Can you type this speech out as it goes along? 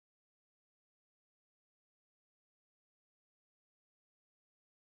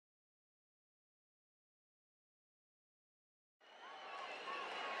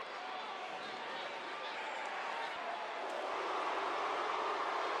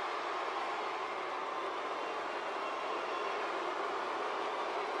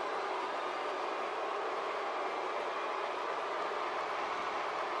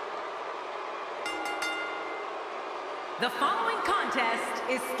The following contest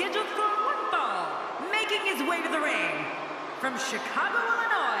is scheduled for one fall. Making his way to the ring from Chicago,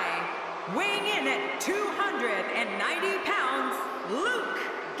 Illinois, weighing in at 290 pounds, Luke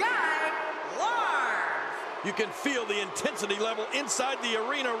Gallows. You can feel the intensity level inside the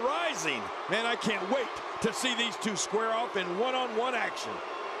arena rising. Man, I can't wait to see these two square off in one-on-one action.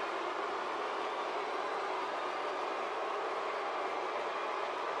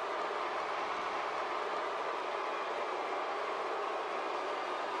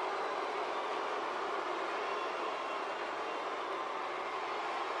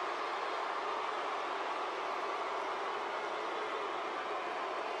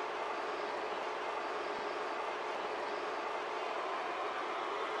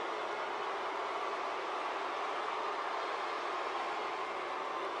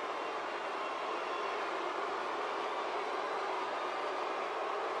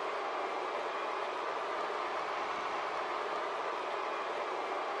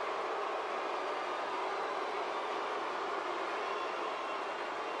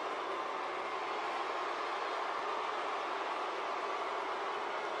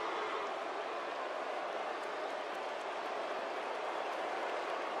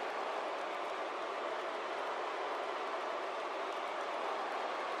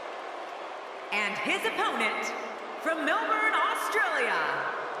 And his opponent from Melbourne, Australia,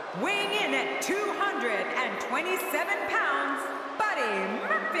 weighing in at 227 pounds, Buddy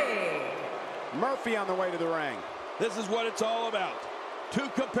Murphy. Murphy on the way to the ring. This is what it's all about. Two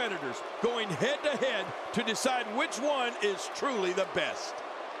competitors going head-to-head to decide which one is truly the best.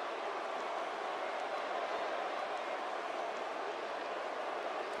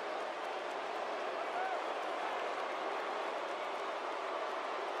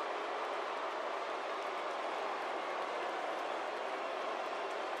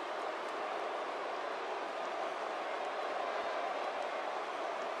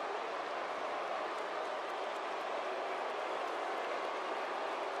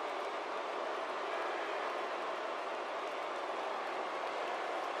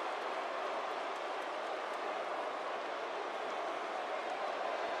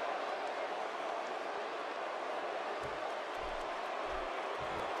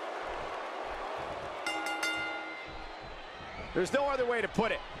 There's no other way to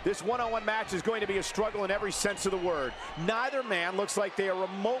put it. This one-on-one match is going to be a struggle in every sense of the word. Neither man looks like they are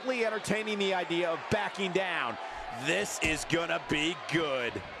remotely entertaining the idea of backing down. This is gonna be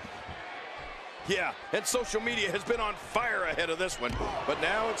good. Yeah, and social media has been on fire ahead of this one, but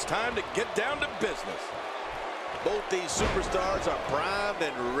now it's time to get down to business. Both these superstars are primed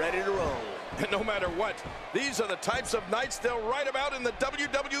and ready to roll. And no matter what, these are the types of nights they'll write about in the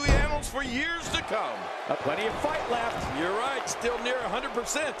WWE annals for years to come. Plenty of fight left. You're right, still near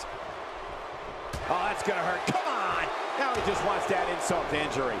 100%. Oh, that's gonna hurt. Come on! Now he just wants to add insult to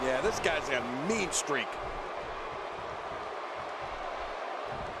injury. Yeah, this guy's a mean streak.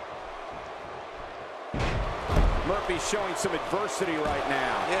 Murphy's showing some adversity right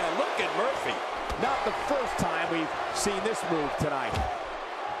now. Yeah, look at Murphy. Not the first time we've seen this move tonight.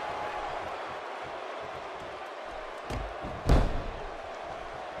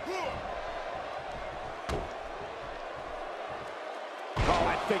 Oh,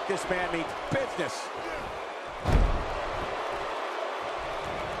 I think this man means business.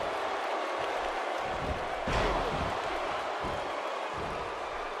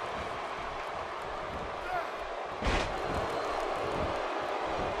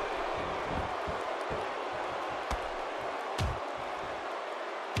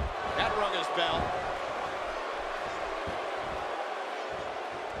 That rung his bell.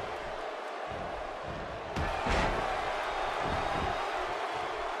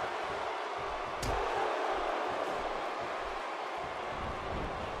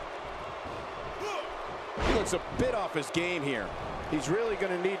 He looks a bit off his game here. He's really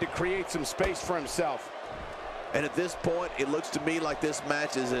going to need to create some space for himself. And at this point, it looks to me like this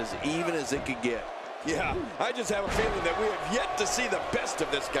match is as even as it could get. Yeah, I just have a feeling that we have yet to see the best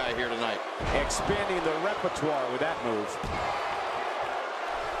of this guy here tonight. Expanding the repertoire with that move.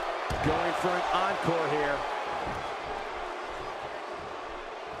 Going for an encore here.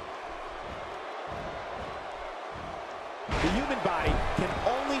 The human body can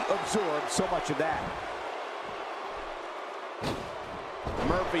only absorb so much of that.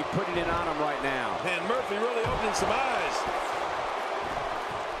 Murphy putting it on him right now. And Murphy really opening some eyes.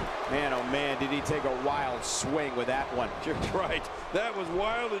 Man, oh man, did he take a wild swing with that one. You're right. That was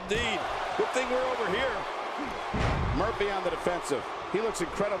wild indeed. Good thing we're over here. Murphy on the defensive. He looks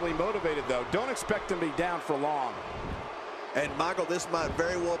incredibly motivated, though. Don't expect him to be down for long. And, Michael, this might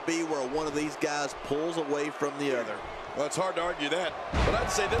very well be where one of these guys pulls away from the other. Well, it's hard to argue that, but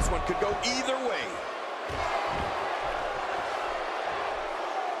I'd say this one could go either way.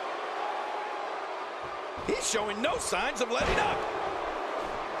 He's showing no signs of letting up.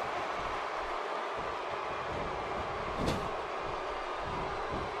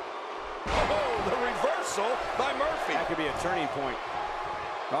 Oh, the reversal by Murphy. That could be a turning point.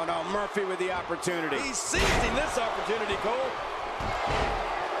 Oh, no, Murphy with the opportunity. He's seizing this opportunity, Cole.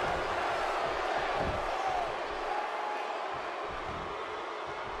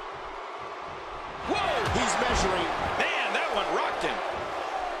 Whoa! He's measuring. Man, that one rocked him.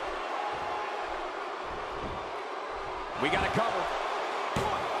 We got to cover.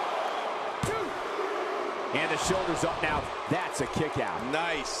 1, 2. And the shoulder's up now. That's a kick out.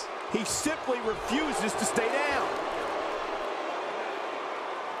 Nice. He simply refuses to stay down.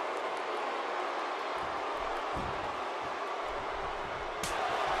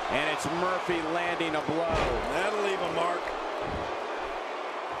 And it's Murphy landing a blow. That'll leave a mark.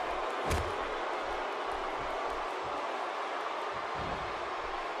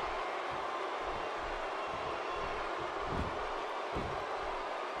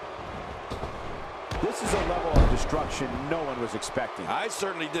 This is a level of destruction no one was expecting. I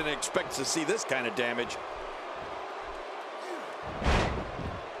certainly didn't expect to see this kind of damage.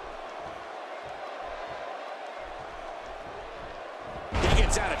 He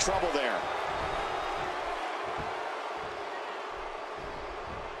gets out of trouble there.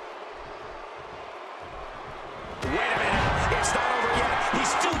 Wait a minute. It's not over yet. He's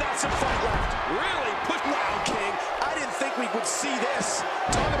still got some fight left. Really pushed. Wow, King. I didn't think we would see this.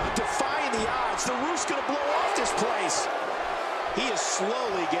 Talk about defying the odds. The roof's going to blow off this place. He is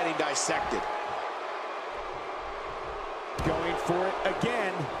slowly getting dissected. Going for it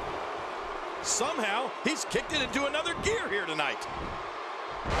again. Somehow, he's kicked it into another gear here tonight.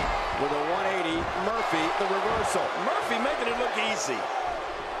 With a 180, Murphy, the reversal. Murphy making it look easy.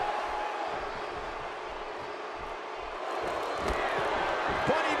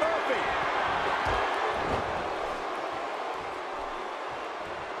 Buddy Murphy.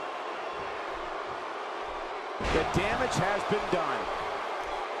 The damage has been done.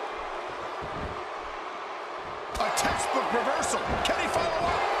 A textbook reversal. Can he follow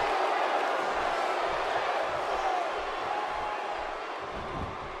up?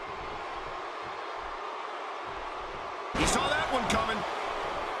 He saw that one coming.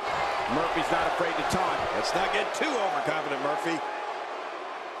 Murphy's not afraid to taunt. Let's not get too overconfident, Murphy.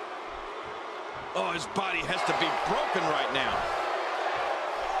 Oh, his body has to be broken right now.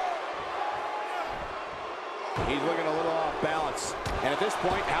 He's looking a little off balance. And at this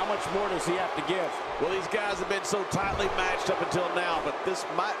point, how much more does he have to give? Well, these guys have been so tightly matched up until now, but this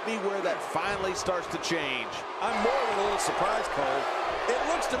might be where that finally starts to change. I'm more than a little surprised, Cole. It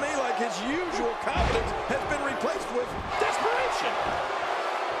looks to me like his usual confidence has been replaced with desperation.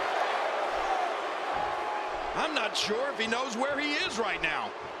 I'm not sure if he knows where he is right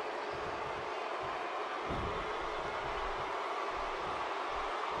now.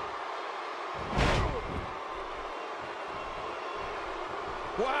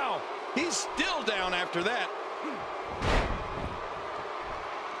 Wow, he's still down after that.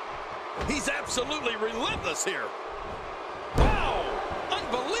 He's absolutely relentless here. Wow,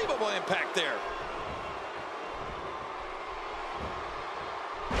 unbelievable impact there.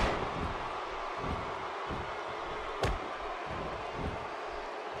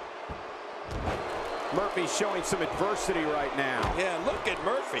 Murphy's showing some adversity right now. Yeah, look at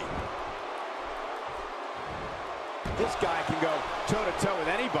Murphy. This guy can go toe-to-toe with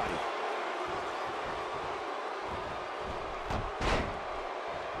anybody.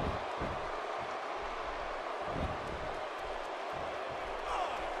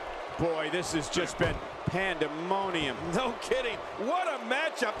 Boy, this has just been pandemonium. No kidding. What a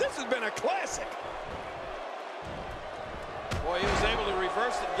matchup. This has been a classic. Boy, he was able to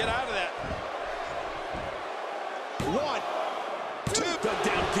reverse it and get out of that. 1, 2, dug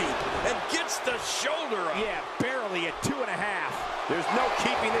down deep. And gets the shoulder up. Yeah, barely at 2.5. There's no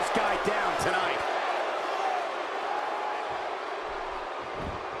keeping this guy down tonight.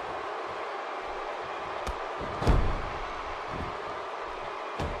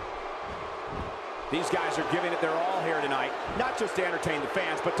 These guys are giving it their all here tonight, not just to entertain the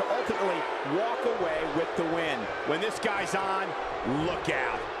fans, but to ultimately walk away with the win. When this guy's on, look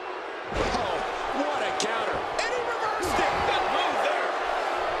out. Oh, what a counter. And he reversed it. Good move there.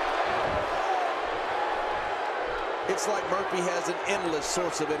 It's like Murphy has an endless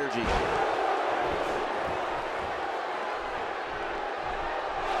source of energy.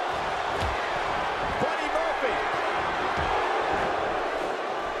 Buddy Murphy.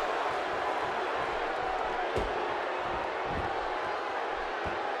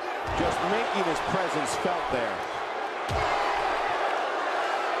 making his presence felt there.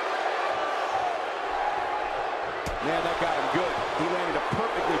 Man, that got him good. He landed a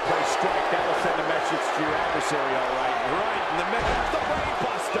perfectly placed strike. That'll send a message to your adversary, all right. Right, and that's the brain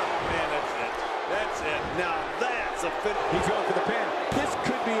buster. Man, that's it. That's it. Now that's a fit. He's going for the pin. This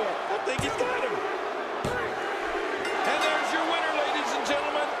could be it. I think he's got him. And there's your winner, ladies and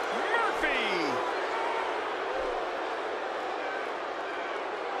gentlemen, Murphy.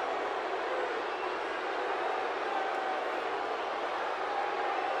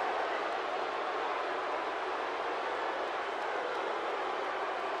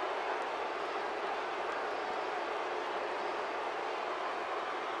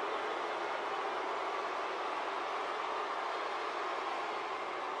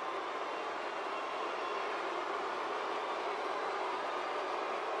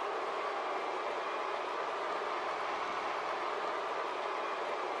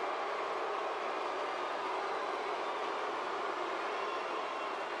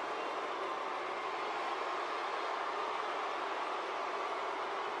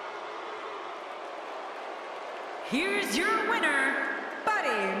 Here's your winner, Buddy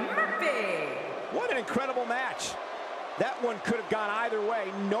Murphy. What an incredible match. That one could have gone either way.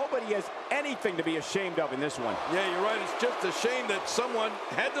 Nobody has anything to be ashamed of in this one. Yeah, you're right. It's just a shame that someone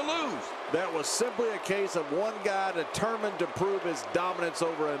had to lose. That was simply a case of one guy determined to prove his dominance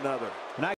over another.